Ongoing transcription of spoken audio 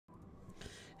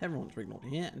Everyone's Ringlord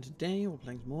here, and today we're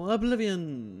playing some more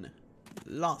Oblivion!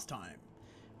 Last time,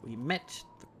 we met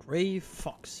the Grey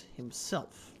Fox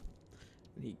himself.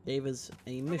 He gave us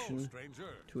a mission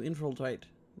to infiltrate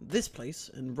this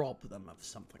place and rob them of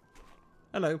something.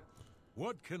 Hello.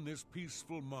 What can this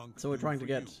peaceful monk So we're trying to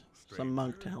get some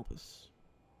monk to help us.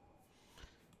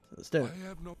 So let's do it. I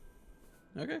have no...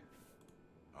 Okay.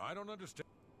 I don't understand.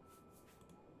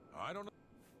 I don't...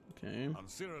 Okay. On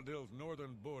Cyrodiil's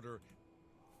northern border...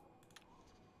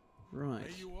 Right.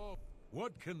 Hey, you all...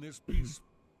 What can this peace...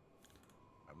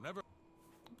 I've never...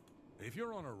 If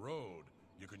you're on a road,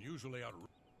 you can usually out...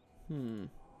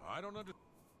 I don't understand.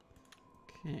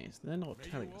 Okay, so they're not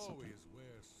telling us something. Always wear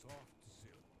soft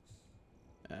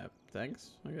silks.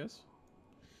 Thanks, I guess.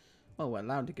 Oh, we're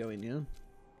allowed to go in here.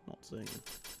 Not saying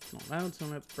it's not allowed, so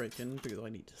let's break in because I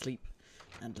need to sleep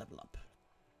and level up.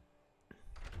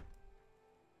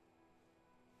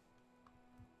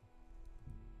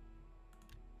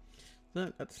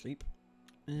 So let's sleep.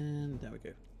 And there we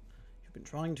go. You've been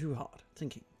trying too hard,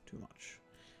 thinking too much.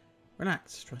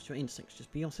 Relax, trust your instincts,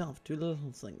 just be yourself, do the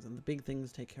little things, and the big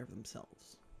things take care of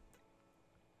themselves.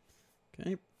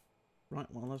 Okay. Right,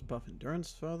 well, let's buff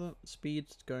endurance further.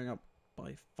 Speed's going up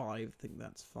by 5, I think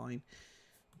that's fine.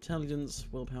 Intelligence,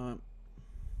 willpower.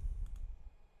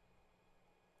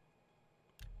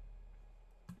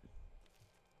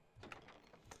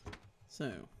 So,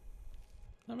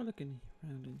 let's have a look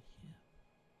around in here.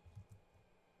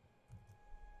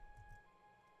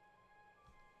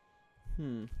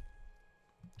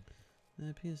 There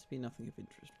appears to be nothing of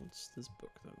interest. What's this book,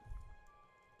 though?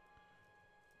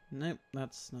 Nope,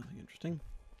 that's nothing interesting.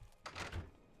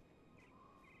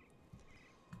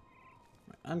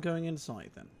 Right, I'm going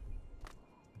inside then.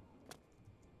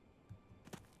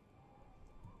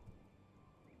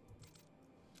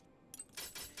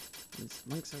 These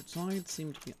monks outside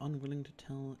seem to be unwilling to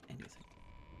tell anything.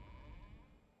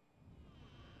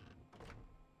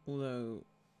 Although,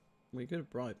 we could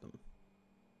bribe them.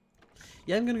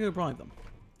 Yeah, I'm gonna go bribe them.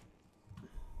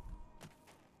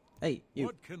 Hey, you.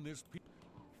 What can this be?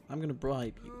 I'm gonna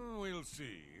bribe you. We'll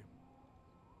see.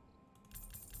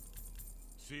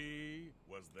 See,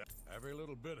 was that every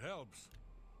little bit helps.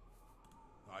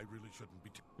 I really shouldn't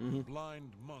be.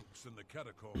 Blind monks in the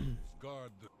catacombs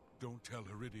guard the. Don't tell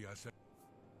Heridi I said.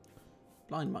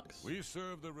 Blind monks. We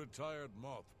serve the retired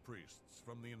moth priests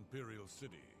from the Imperial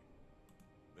City.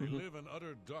 They live in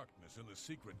utter darkness in the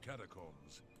secret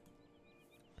catacombs.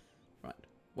 Right.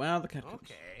 Where are the catacombs?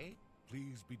 Okay.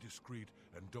 Please be discreet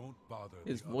and don't bother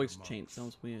His the voice other change monks.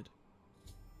 sounds weird.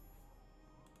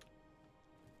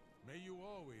 May you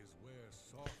always wear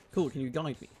soft. Cool, can you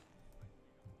guide me?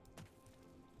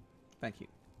 Thank you.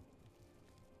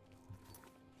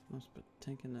 Must have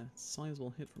taken a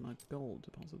sizable hit from my gold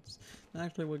deposits.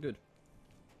 Actually, we're good.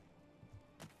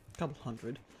 Couple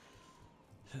hundred.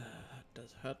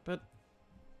 Does hurt, but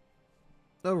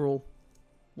overall,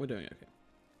 we're doing okay.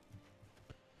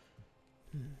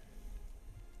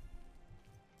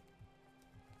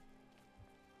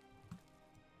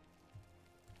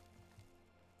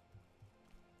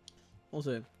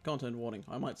 Also, content warning.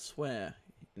 I might swear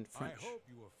in French. I hope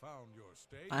you have found your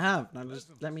state. I have. Now just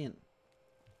let me in.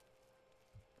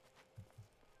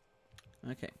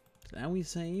 Okay. So now we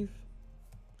save.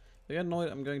 If I get annoyed,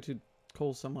 I'm going to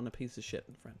call someone a piece of shit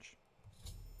in French.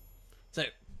 So,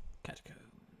 catacombs.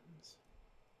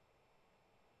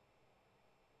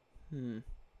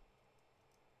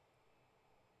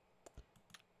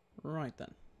 Right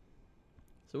then.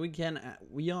 So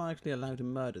we are actually allowed to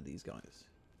murder these guys.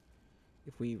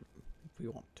 If we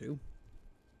want to.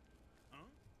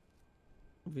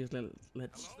 Obviously,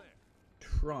 let's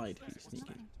try to be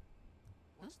sneaky.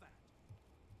 What's that?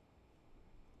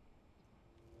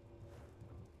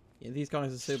 Yeah, these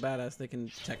guys are so badass they can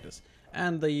detect us.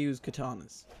 And they use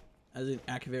katanas. As in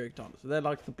Akaviri katanas. So they're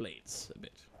like the blades a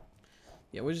bit.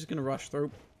 Yeah, we're just gonna rush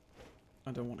through.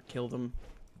 I don't want to kill them.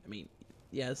 I mean,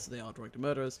 yes, they are trying to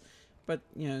murder us. But,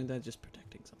 you know, they're just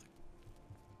protecting something.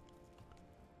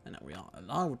 And now we are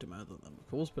allowed to murder them, of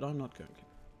course, but I'm not going to.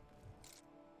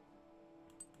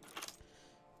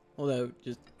 Although,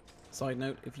 just side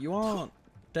note, if you are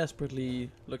desperately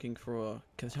looking for a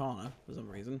katana for some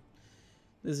reason,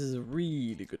 this is a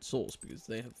really good source because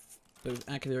they have both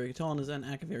Akaviri katanas and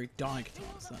Akaviri dye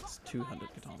katanas. That's 200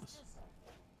 katanas.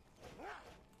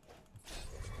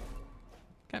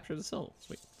 Capture the soul.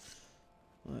 Sweet.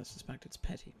 Well, I suspect it's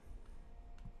petty.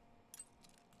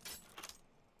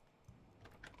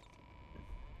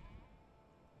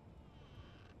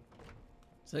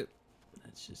 So,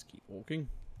 let's just keep walking.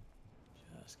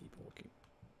 Just keep walking.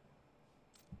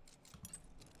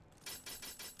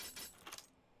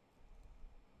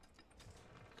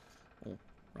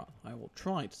 Right, I will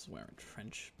try to swear in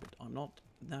French, but I'm not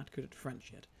that good at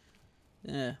French yet.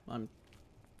 Yeah, I've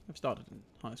started in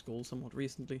high school somewhat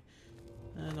recently,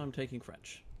 and I'm taking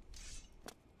French.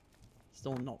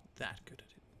 Still not that good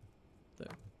at it,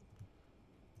 though.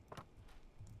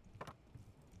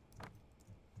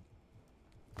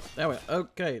 There we are.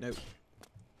 Okay, no.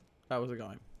 That was a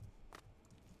guy.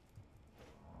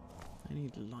 I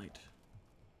need light.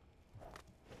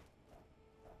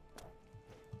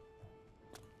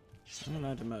 I'm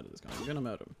allowed to murder this guy. I'm gonna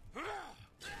murder him.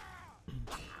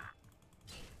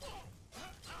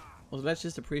 Well, let's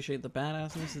just appreciate the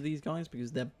badassness of these guys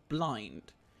because they're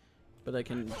blind, but they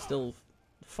can still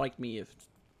fight me if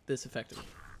this effective.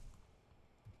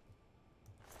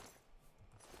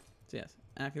 So yes,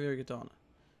 Akaviri Katana.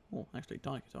 Oh, actually,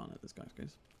 Dai Katana in this guy's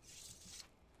case.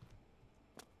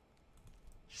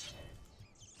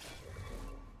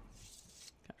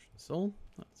 Capture the soul.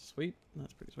 That's sweet.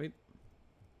 That's pretty sweet.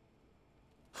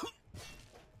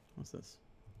 What's this?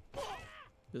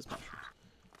 This mushrooms.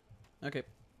 Okay.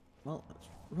 Well, let's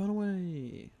run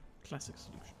away. Classic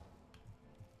solution.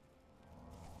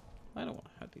 I don't want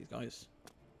to hurt these guys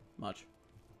much.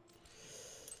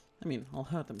 I mean, I'll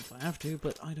hurt them if I have to,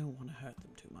 but I don't want to hurt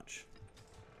them too much.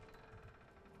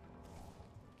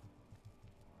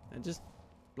 They're just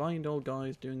blind old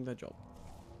guys doing their job.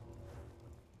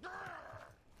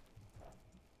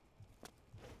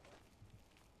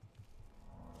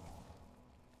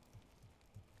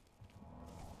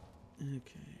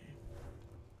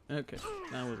 Okay,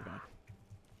 that was a guy.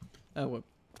 Oh, we're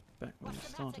back where we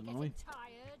started, are we?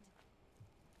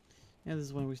 Yeah, this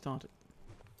is where we started.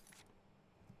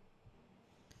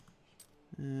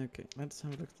 Okay, let's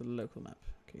have a look at the local map.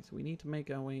 Okay, so we need to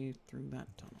make our way through that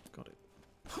tunnel. Got it.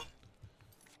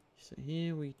 So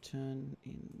here we turn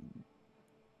in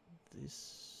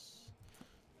this.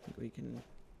 I think we can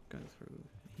go through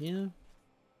here.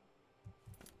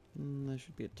 And there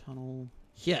should be a tunnel.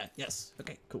 Yeah, yes.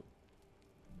 Okay, cool.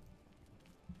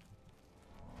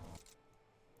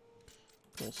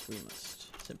 Of course, we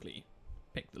must simply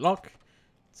pick the lock.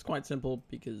 It's quite simple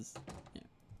because, yeah,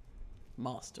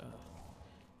 master.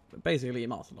 But basically,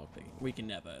 master lockpicking. We can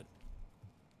never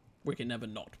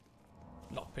not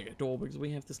lockpick a door because we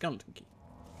have the skeleton key.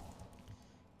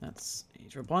 That's a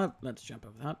tripwire. Let's jump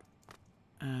over that.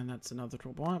 And that's another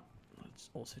tripwire. Let's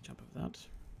also jump over that.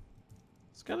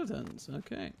 Skeletons.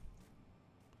 Okay.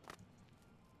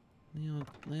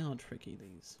 They are tricky,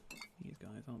 these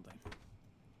guys, aren't they?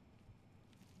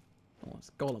 Oh,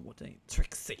 it's Golem would say.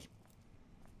 Trixie.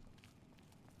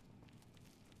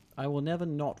 I will never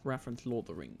not reference Lord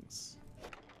of the Rings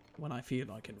when I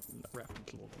feel I can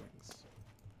reference Lord of the Rings.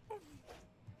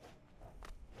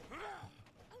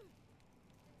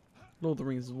 Lord of the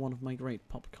Rings is one of my great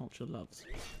pop culture loves.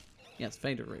 Yes,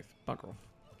 Vader Wraith. Bugger off.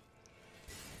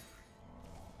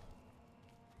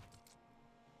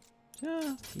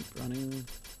 Just keep running.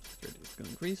 Security is going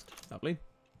increased. Lovely.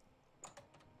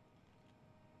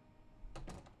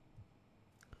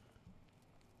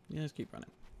 Just keep running.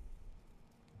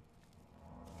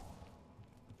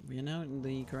 We are now in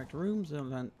the correct room, so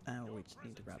now we just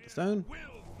need to grab the stone.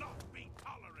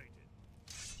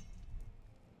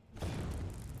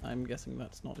 I'm guessing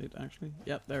that's not it, actually.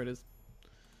 Yep, there it is.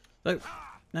 So,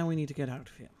 now we need to get out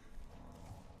of here.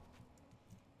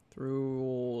 Through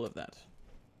all of that.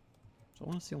 So I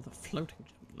want to see all the floating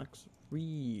gems. It looks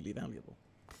really valuable.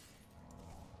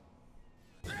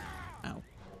 Ow.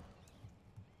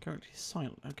 Currently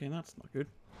silent. Okay, that's not good.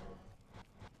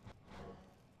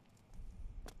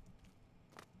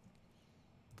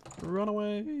 Run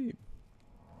away!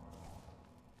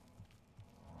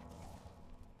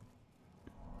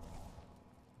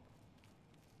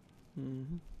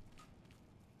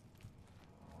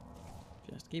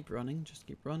 Just keep running, just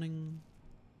keep running.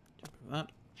 Jump over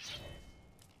that.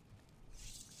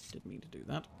 Didn't mean to do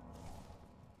that.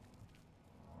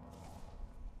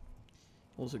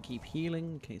 Also keep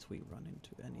healing in case we run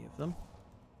into any of them.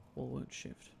 Or won't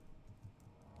shift.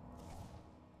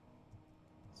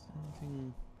 Is there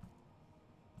anything...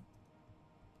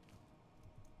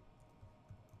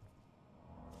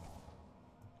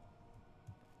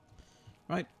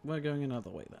 Right, we're going another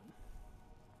way then.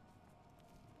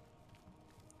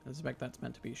 I suspect that's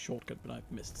meant to be a shortcut, but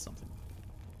I've missed something.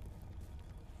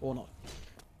 Or not.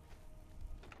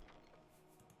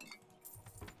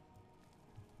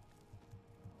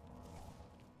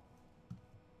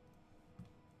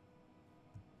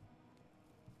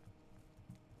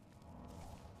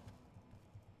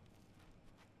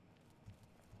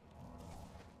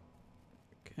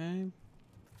 Okay.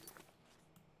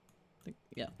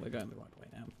 Yeah, we're going the right way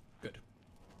now. Good.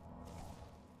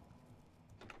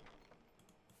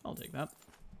 I'll take that.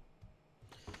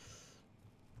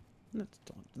 Let's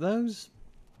dodge those.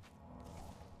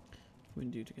 We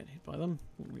can do to get hit by them.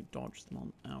 We dodge them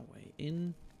on our way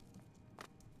in.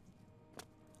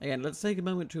 Again, let's take a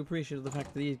moment to appreciate the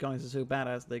fact that these guys are so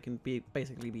badass they can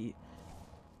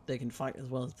they can fight as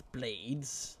well as the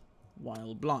blades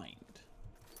while blind.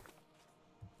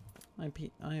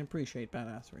 I appreciate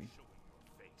badassery.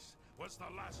 Was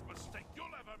the last mistake you'll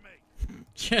ever make.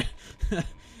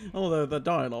 Although the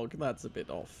dialogue, that's a bit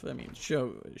off. I mean,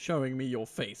 showing me your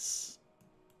face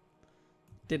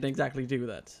didn't exactly do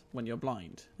that when you're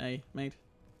blind, eh, mate?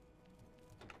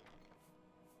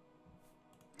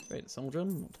 Great soldier,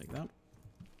 we'll take that.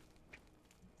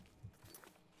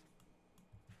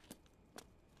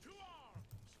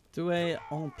 Tuer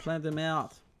en plein de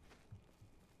merde.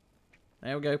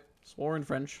 There we go. Swore in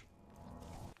French.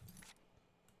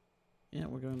 Yeah,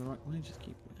 we're going the right way. Just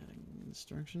keep heading in this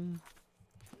direction.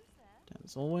 Down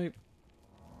this hallway.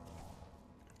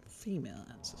 Female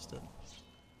ancestor.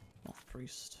 Moth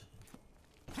priest.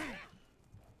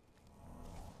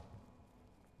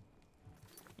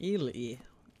 Ils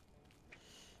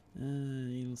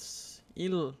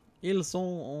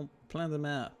sont en plein de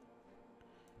merde.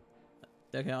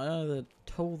 Okay, I either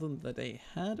told them that they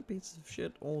had a piece of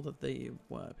shit or that they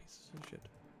were pieces of shit.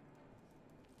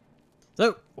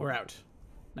 So, we're out.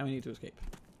 Now we need to escape.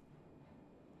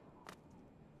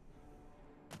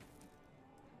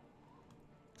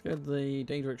 Let's go to the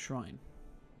Daedric Shrine.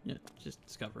 Yeah, just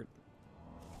discover it.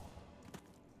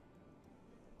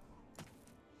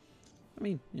 I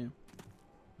mean, yeah.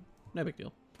 No big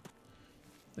deal.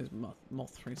 Those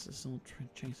moth races are still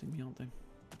chasing me, aren't they?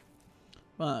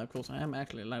 Well, of course, I am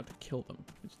actually allowed to kill them.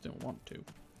 I just don't want to.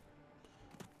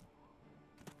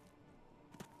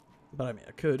 But I mean,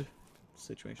 I could. The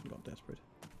situation got desperate.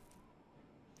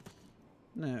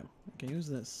 No. Okay, who's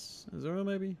this? Azura,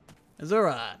 maybe?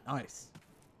 Azura! Nice.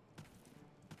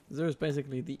 Azura's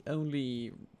basically the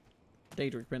only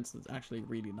Daedric prince that's actually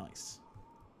really nice.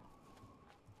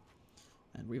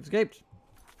 And we've escaped.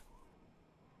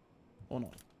 Or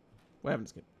not. We haven't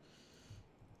escaped.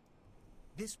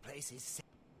 This place is safe.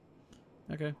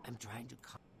 Okay. I'm trying to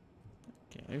come.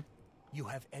 Okay. You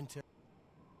have entered.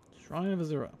 Shrine of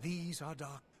Azura. These are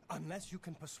dark. Unless you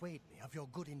can persuade me of your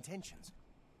good intentions.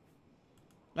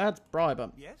 Let's bribe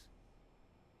him. Yes?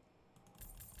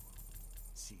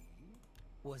 See?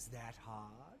 Was that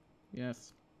hard?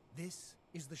 Yes. This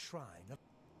is the shrine of...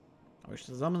 I wish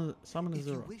to summon If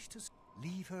you Azura. wish to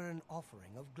leave her an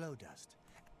offering of glow dust.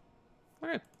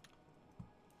 Okay.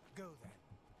 Go then.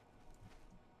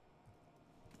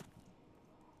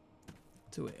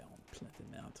 To it on plenty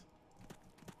out.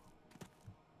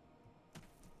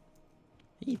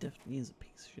 He definitely is a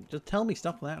piece of shit. Just tell me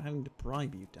stuff without having to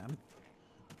bribe you, damn it.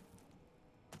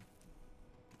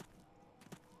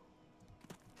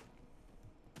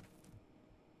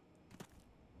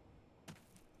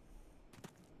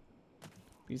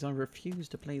 Because I refuse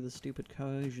to play the stupid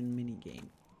coercion minigame.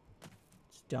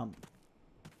 It's dumb.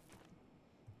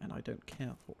 And I don't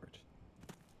care for it.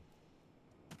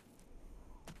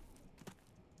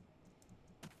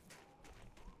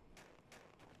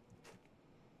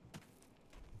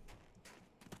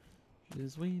 Je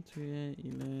suis tué,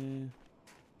 il est...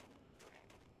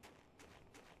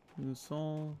 Nous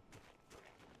sommes...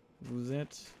 Vous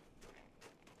êtes...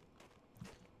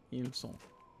 Ils sont.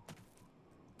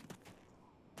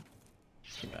 I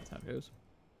think that's how it goes.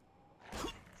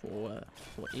 For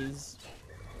is...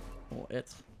 Or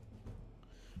it.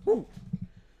 Woo!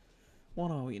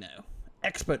 What are we now?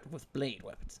 Expert with blade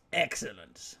weapons.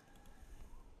 Excellent!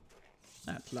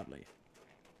 That's lovely.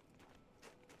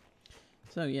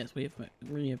 So yes, we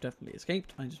have definitely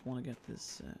escaped. I just want to get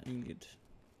this Iliad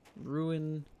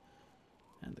ruin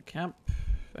and the camp.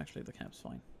 Actually, the camp's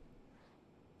fine.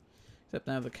 Except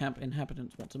now the camp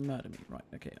inhabitants want to murder me. Right,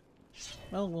 okay.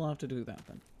 Well, we'll have to do that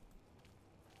then.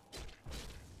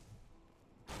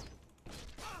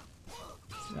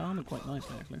 The armor quite nice,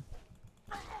 actually.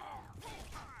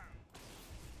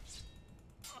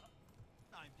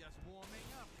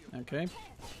 Okay.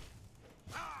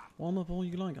 Warm up all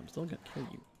you like, I'm still gonna kill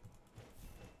you.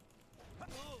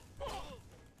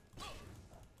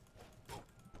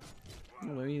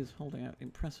 Although he is holding out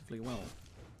impressively well.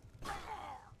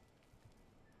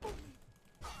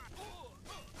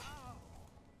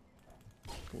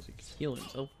 Of course he can heal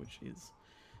himself, which is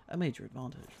a major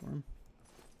advantage for him.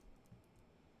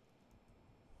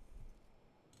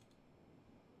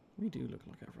 We do look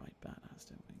like a right badass,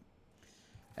 don't we?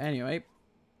 Anyway.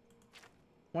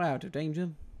 We're out of danger.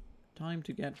 Time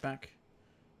to get back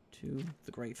to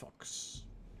the Grey Fox.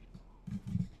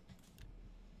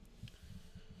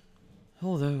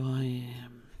 Although I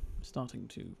am starting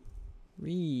to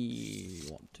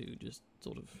want to just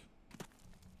sort of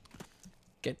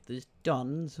get this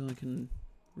done so I can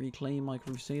reclaim my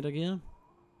Crusader gear.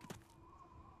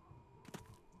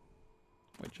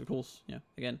 Which, of course, yeah,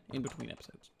 again, in between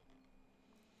episodes.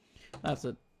 That's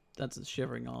a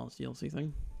Shivering Isles DLC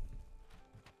thing.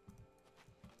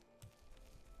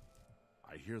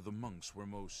 I hear the monks were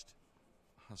most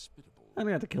hospitable. I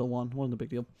only had to kill one. Wasn't a big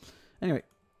deal. Anyway,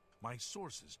 My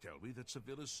sources tell me that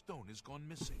Sevilla's stone has gone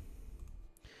missing.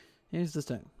 here's the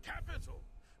stone. Capital!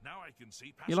 Now I can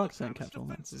see past You like the saying palace capital,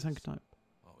 that's the defenses. second time.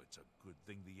 Oh, it's a good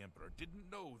thing the Emperor didn't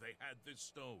know they had this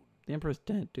stone. The Emperor's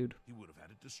dead, dude. He would have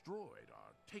had it destroyed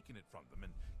or taken it from them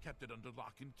and kept it under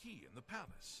lock and key in the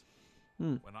palace.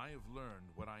 When I have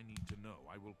learned what I need to know,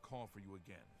 I will call for you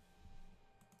again.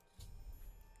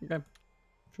 Okay,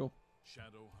 sure.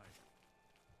 Shadow Hydra.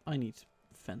 I need to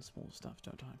fence more stuff,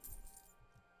 don't I?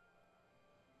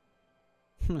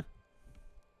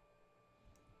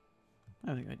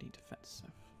 I think I need to fence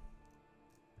stuff.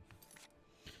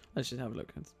 Let's just have a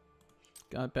look.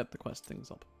 I bet the quest thing's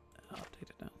up.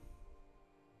 Updated now.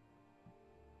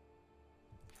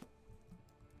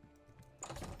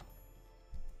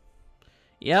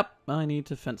 Yep, I need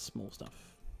to fence small stuff.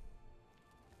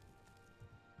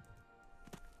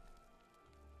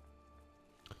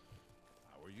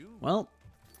 How are you? Well,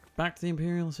 back to the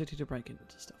Imperial City to break into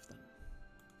stuff then.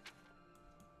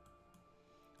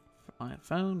 I have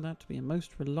found that to be a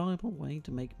most reliable way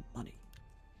to make money.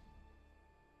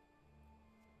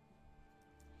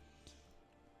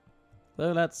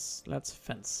 So let's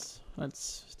fence.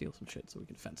 Let's steal some shit so we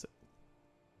can fence it.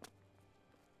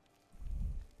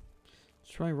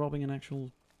 Let's try robbing an actual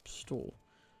store.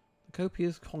 The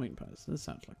Copious Coin Purse. This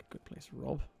sounds like a good place to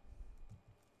rob.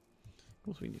 Of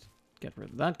course we need to get rid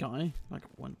of that guy, like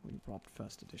when we robbed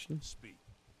first edition. Speak.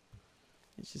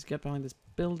 Let's just get behind this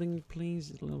building,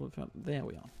 please. It's a little bit further. There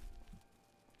we are.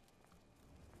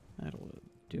 That ought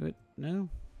to do it. No?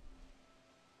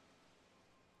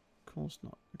 Of course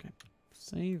not. Okay.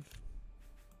 Save.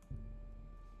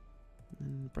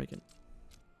 And break it.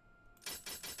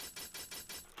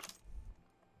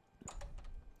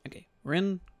 Okay. We're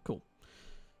in. Cool.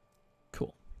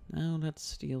 Cool. Now let's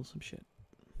steal some shit.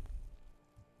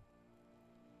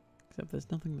 Except there's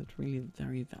nothing that's really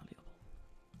very valuable.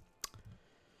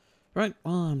 Right,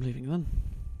 well, I'm leaving then.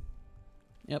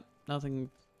 Yep, nothing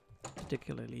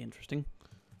particularly interesting.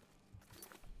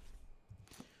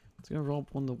 Let's go rob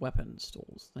one of the weapon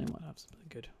stores. They might have something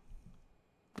good.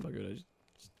 By good, I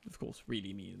just, of course,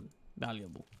 really mean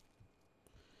valuable.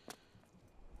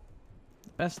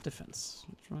 Best defense.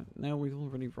 That's right. Now we've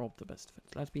already robbed the best defense.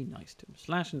 Let's be nice to him.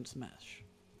 Slash and smash.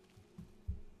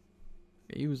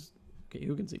 Okay,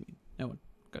 who can see me? No one.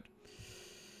 Good.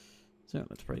 So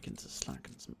let's break into slash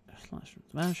and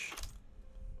smash.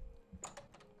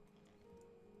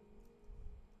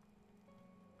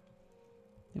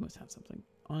 They must have something.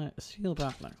 Steel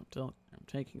battle axe. I'm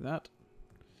taking that.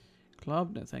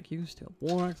 Club, no thank you. Steel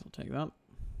war axe, I'll take that.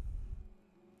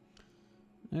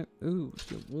 No, ooh,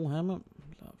 steel warhammer.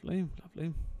 Lovely,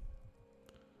 lovely.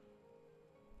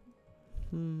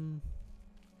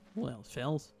 What else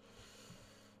fails?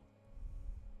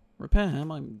 Repair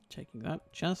ham, I'm taking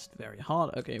that. Just very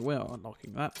hard. Okay, we're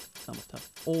unlocking that. I must have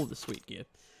all the sweet gear.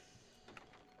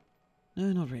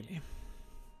 No, not really.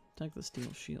 Take the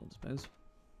steel shield, I suppose.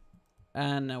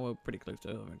 And now we're pretty close to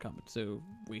overencumbered, so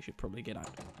we should probably get out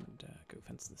and go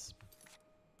fence this.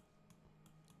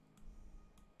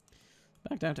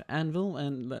 Back down to Anvil,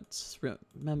 and let's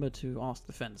remember to ask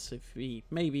the fence if he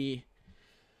maybe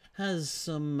has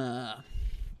some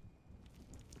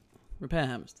repair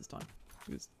hammers this time.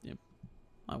 Because, you know,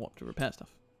 I want to repair stuff.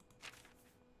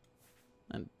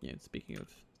 And, you know, speaking of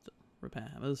repair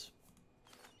hammers,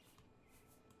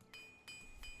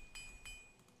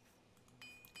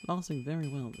 lasting very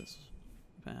well, this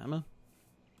repair hammer.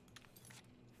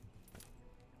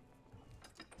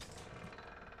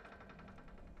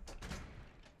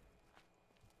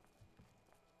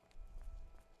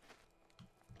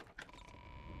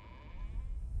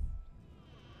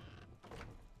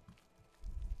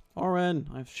 Oren,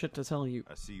 I have shit to tell you.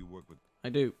 I see you work with... I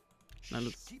do. Now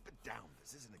let's... Keep it down.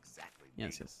 This isn't exactly...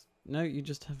 Yes, yes. No, you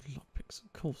just have lockpicks.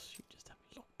 Of course you just have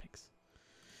lockpicks.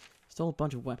 Stole a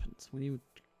bunch of weapons. Will you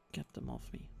get them off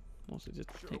me? Also, just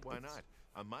Sure, take why these. not?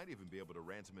 I might even be able to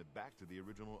ransom it back to the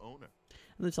original owner.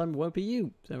 And this time it won't be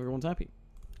you, so everyone's happy.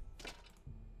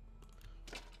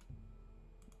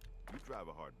 You drive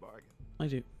a hard bargain. I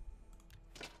do.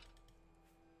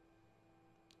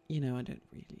 You know, I don't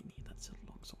really need that sort of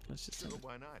long sword. Let's just Sure, sell it.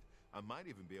 why not? I might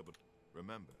even be able to...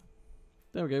 Remember,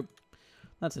 There we go.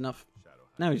 That's enough. Shadow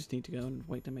hide. Now we just need to go and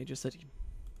wait the major city.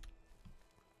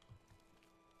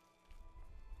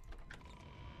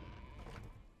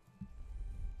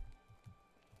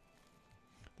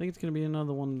 I think it's going to be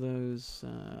another one of those,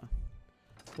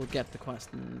 we'll get the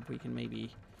quest and we can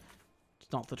maybe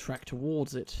start the trek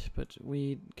towards it, but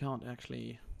we can't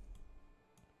actually,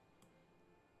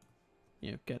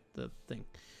 you know, get the thing.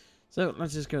 So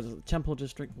let's just go to the temple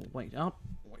district, we'll wait up,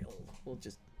 we'll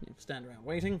just stand around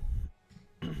waiting.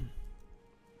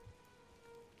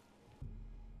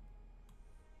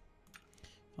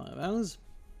 5 hours.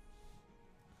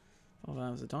 5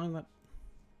 hours of time, that.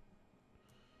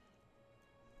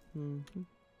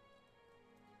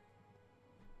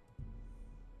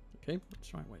 Okay, let's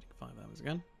try waiting 5 hours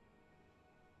again.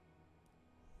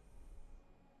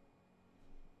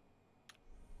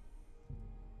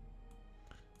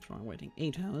 Try waiting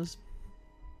 8 hours.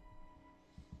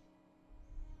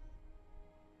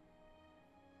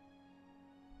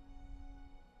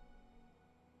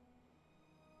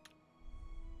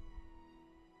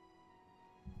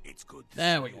 It's good to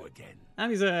There see we you go. again.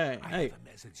 Amizay! I Hey! have a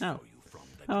message Now, for you from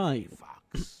the how are Grey you?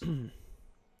 Fox.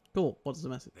 Cool, what's the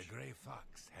message? The Grey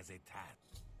Fox has a tat.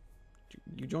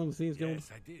 You joined the Thieves Guild? Yes,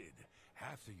 I did.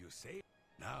 After you saved.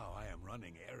 Now I am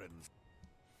running errands.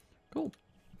 Cool.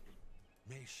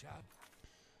 May shop.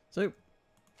 So,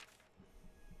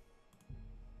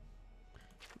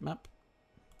 map,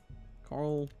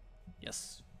 coral,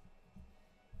 yes.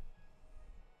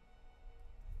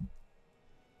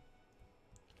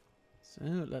 So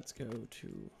let's go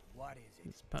to What is it?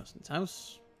 this person's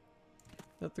house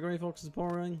that the Grey Fox is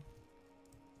borrowing.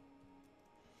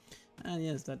 And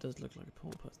yes, that does look like a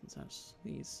poor person's house.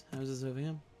 These houses over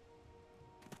here.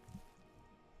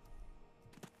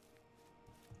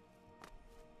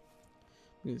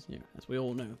 Because, you know, as we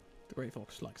all know, the Grey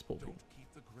Fox likes poor people. Don't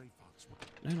keep the Grey Fox.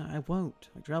 No, I won't.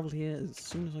 I travelled here as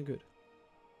soon as I could.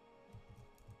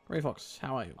 Grey Fox,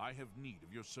 how are you? I have need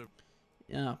of your service.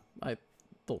 Yeah, I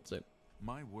thought so.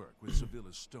 My work with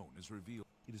Sevilla's stone is revealed.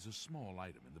 It is a small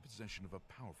item in the possession of a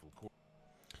powerful court.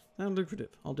 Sounds lucrative.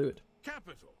 I'll do it.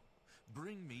 Capital!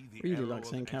 Bring me the Really arrow like of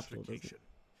saying capital, doesn't it? extrication.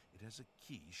 It has a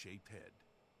key-shaped head.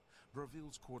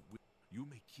 Braville's court will... You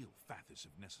may kill Fathis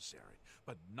if necessary,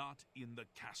 but not in the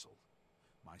castle.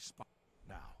 My spy...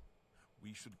 Now,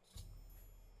 we should...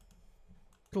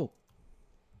 Cool.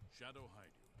 Shadow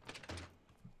hide you.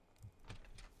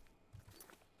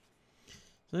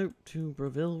 So, to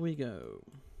Braville we go.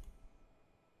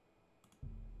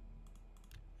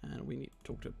 And we need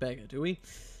to talk to a beggar, do we?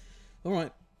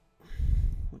 Alright.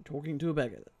 We're talking to a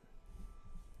beggar then.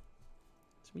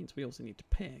 This means we also need to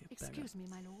pay a beggar. Excuse me,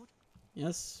 my lord.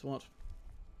 Yes, what?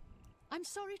 I'm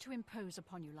sorry to impose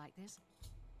upon you like this.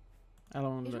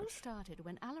 Alaron It all Rich. started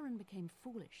when Alaron became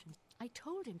foolish. And I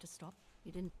told him to stop.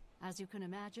 He didn't. As you can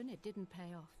imagine, it didn't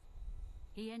pay off.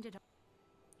 He ended up...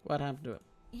 What happened to it?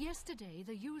 Yesterday,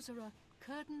 the usurer,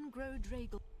 Curden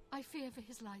Grodregel... I fear for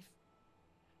his life.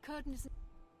 Curden is...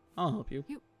 I'll help you.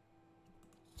 You-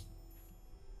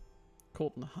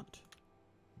 Caught in the hunt.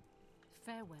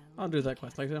 Farewell. I'll do that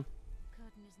quest later.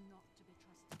 Curden is not to be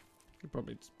trusted. You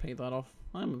probably just pay that off.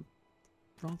 I'm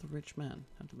a rather rich man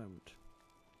at the moment.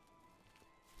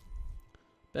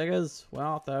 Beggars, where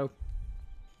art thou?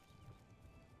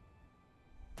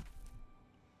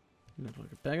 You look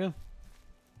like a beggar.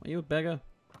 Are you a beggar?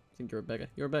 I think you're a beggar.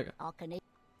 You're a beggar.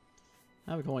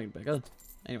 Have a coin, beggar.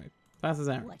 Anyway, pass this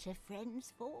out. What are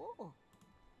friends for?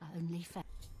 Only fa-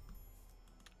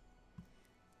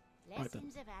 Right then.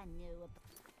 Lessons of our new.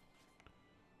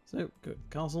 So, good.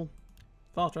 Castle.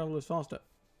 Fast travel is faster.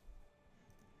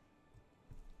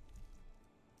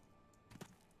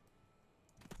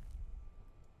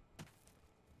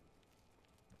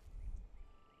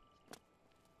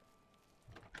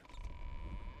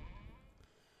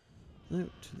 So,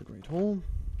 to the Great Hall.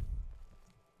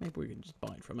 Maybe we can just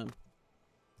buy it from him.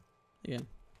 Again,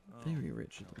 very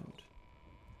rich at the moment.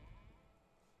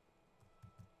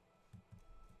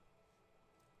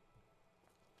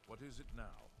 What is it now?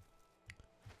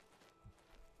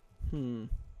 Hmm.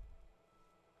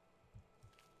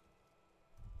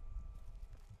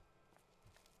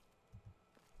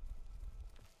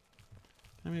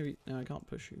 Can I maybe... No, I can't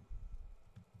push you.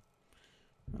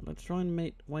 Right, let's try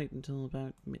and wait until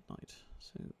about midnight.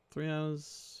 So, 3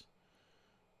 hours...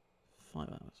 5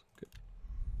 hours. Good.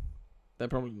 They're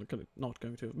probably not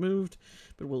going to have moved,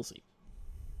 but we'll see.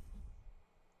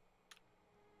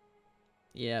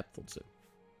 Yeah, thought so.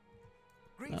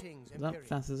 Greetings, Is that Imperial.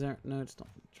 fast as air? No, it's not.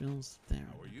 Drill's there.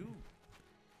 How are you?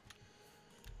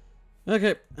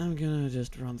 Okay, I'm gonna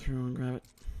just run through and grab it.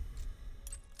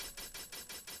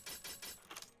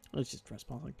 Let's just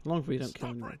trespassing. As long as we don't kill Stop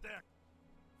anyone. right there.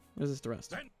 Where's this the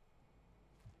rest? Then-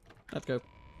 Let's go.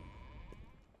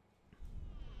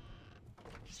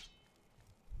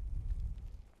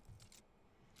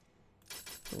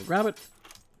 So we'll grab it.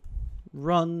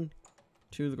 Run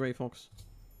to the Grey Fox.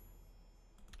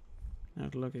 Now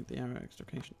to locate the arrow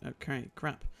extrication. Okay,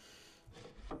 crap.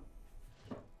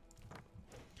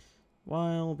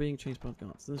 While being chased by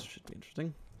guards. This should be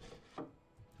interesting.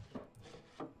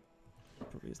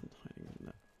 Probably isn't hiding in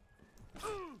that.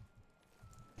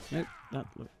 Nope, that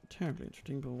looked terribly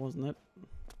interesting, but wasn't it?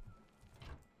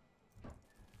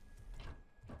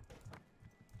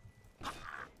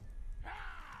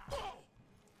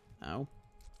 Ow.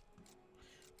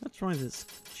 Let's try this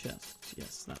chest.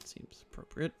 Yes, that seems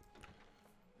appropriate.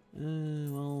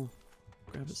 Well,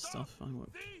 grab his stuff. I won't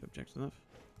object to that.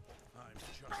 I'm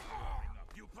just warming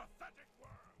up, you pathetic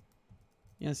worm.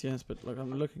 Yes, yes, but look,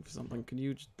 I'm looking for something. Could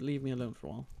you just leave me alone for a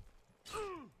while?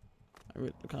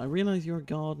 Look, I realize you're a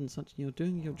guard and such, and you're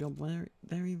doing your job very,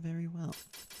 very, very well.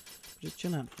 Just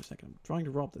chill out for a second. I'm trying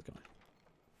to rob this guy.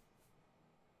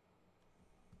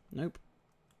 Nope.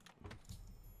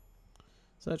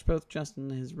 Search both chest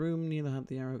and his room. Neither had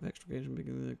the arrow of extrication.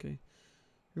 Okay.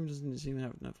 Room doesn't seem to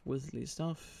have enough wizardly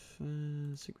stuff.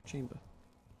 Secret chamber.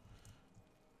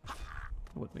 That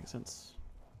would make sense.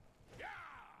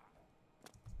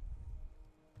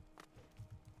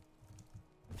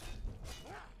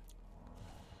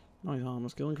 Nice armor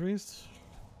skill increased.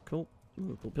 Cool.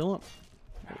 Movable pillar.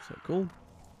 Also cool.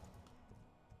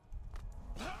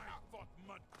 I fought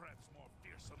mud crabs more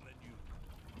fearsome than you.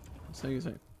 So you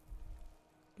say.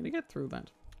 Can you get through that?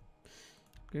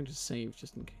 I'm going to save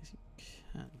just in case you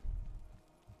can.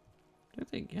 I don't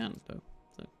think you can, though.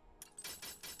 So.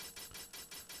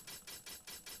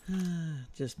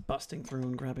 Just busting through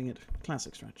and grabbing it.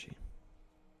 Classic strategy.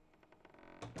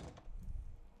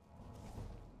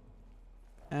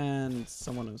 And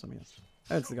someone knows something else.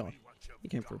 Oh, it's the guy. He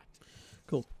came through.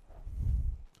 Cool.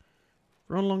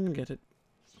 Run along and get it.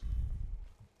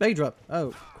 Daedra!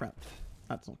 Oh, crap.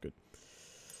 That's not good.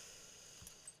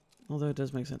 Although it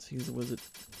does make sense. He's a wizard.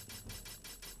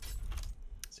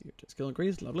 Secret skill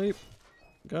increased. Lovely.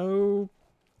 Go.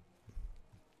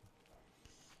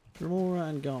 Dremora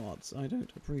and guards. I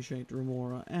don't appreciate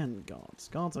Dremora and guards.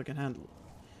 Guards I can handle.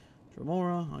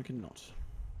 Dremora I cannot.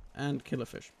 And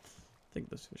killerfish. I think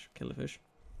this fish. Killerfish.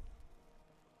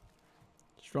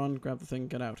 Just run, grab the thing,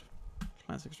 get out.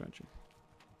 Classic strategy.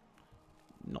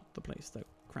 Not the place though.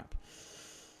 Crap.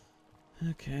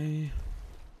 Okay.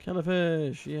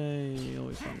 Killerfish! Yay!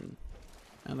 Always fun.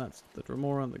 And that's the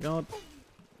Dremora and the guard.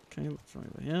 Okay, let's try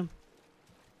over here.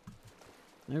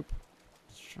 Nope.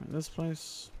 Let's try this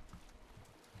place.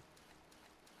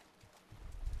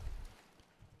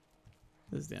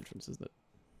 This is the entrance, isn't it?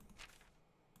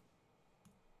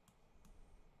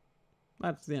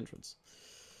 That's the entrance.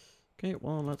 Okay,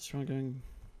 well, let's try going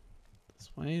this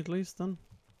way at least then.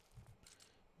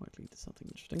 Might lead to something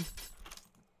interesting.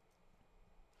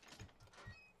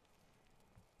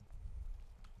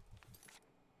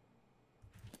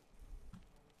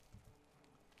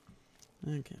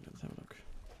 Okay, let's have a look.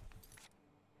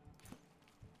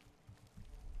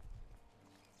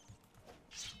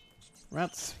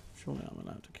 Rats. Surely I'm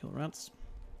allowed to kill rats.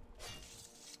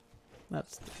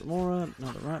 That's the Dremora,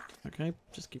 another rat. Okay,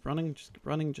 just keep running, just keep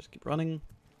running, just keep running.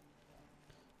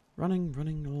 Running,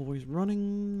 running, always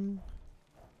running.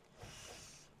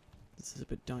 This is a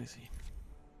bit dicey.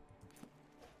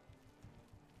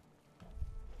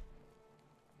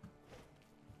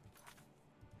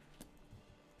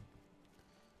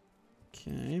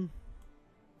 Okay.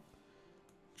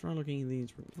 Try looking in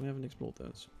these rooms. We haven't explored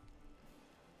those.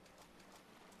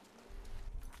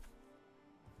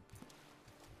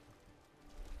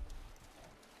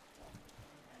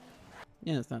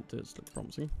 Yes, that does look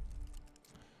promising.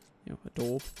 You know, a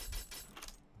door.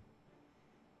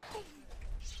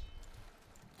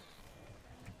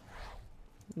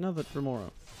 Another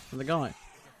Dremora. And the guy.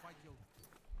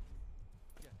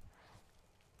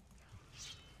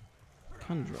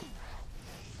 Conjure.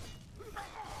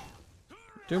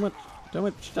 Too much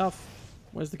stuff.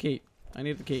 Where's the key? I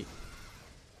need the key.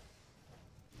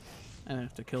 And I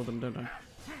have to kill them, don't I?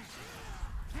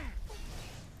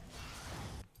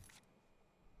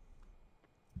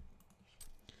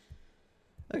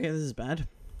 Okay, this is bad.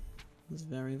 This is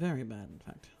very, very bad, in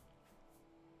fact.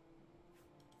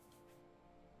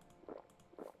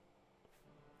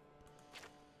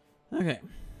 Okay.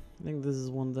 I think this is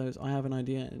one of those, I have an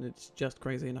idea and it's just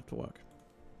crazy enough to work.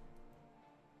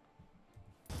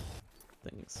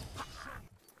 Things.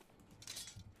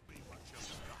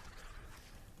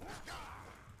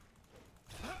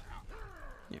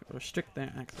 restrict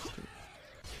their access to.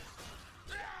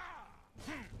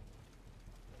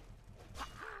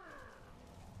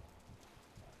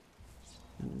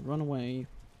 And run away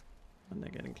when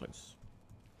they're getting close.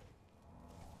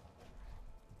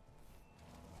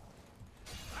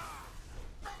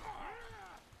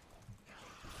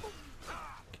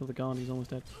 Kill the guard, he's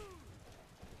almost dead.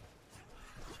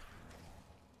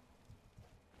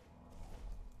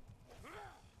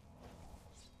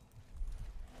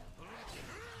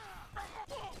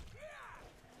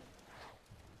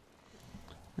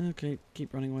 Okay,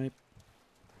 keep running away.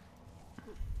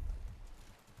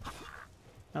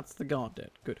 That's the guard dead.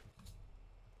 Good.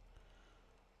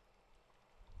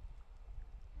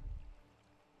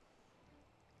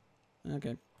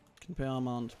 Okay, can pay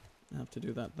Armand. Have to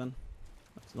do that then.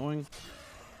 That's annoying.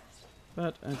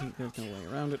 But I think there's no way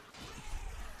around it.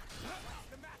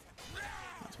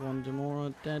 That's one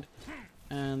Dremora dead.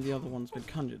 And the other one's been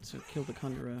conjured, so kill the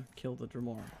conjurer, kill the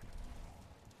Dremora.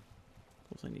 Of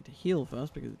course I need to heal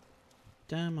first because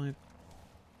damn, I've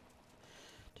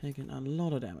taken a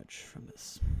lot of damage from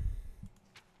this.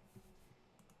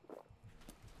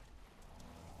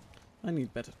 I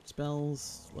need better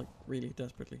spells, like really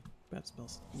desperately. Bad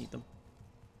spells, need them.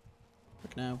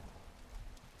 Look now.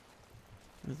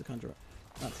 Where's the conjurer?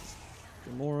 That's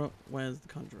Dremora. Where's the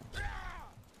conjurer?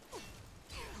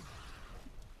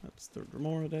 That's the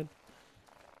Dremora dead.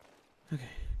 Okay,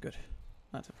 good.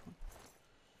 That's everyone.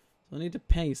 So I need to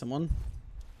pay someone.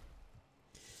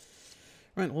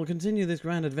 Right, we'll continue this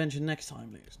grand adventure next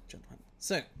time, ladies and gentlemen.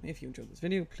 So, if you enjoyed this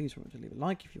video, please remember to leave a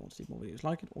like. If you want to see more videos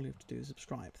like it, all you have to do is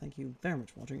subscribe. Thank you very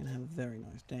much for watching and have a very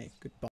nice day. Goodbye.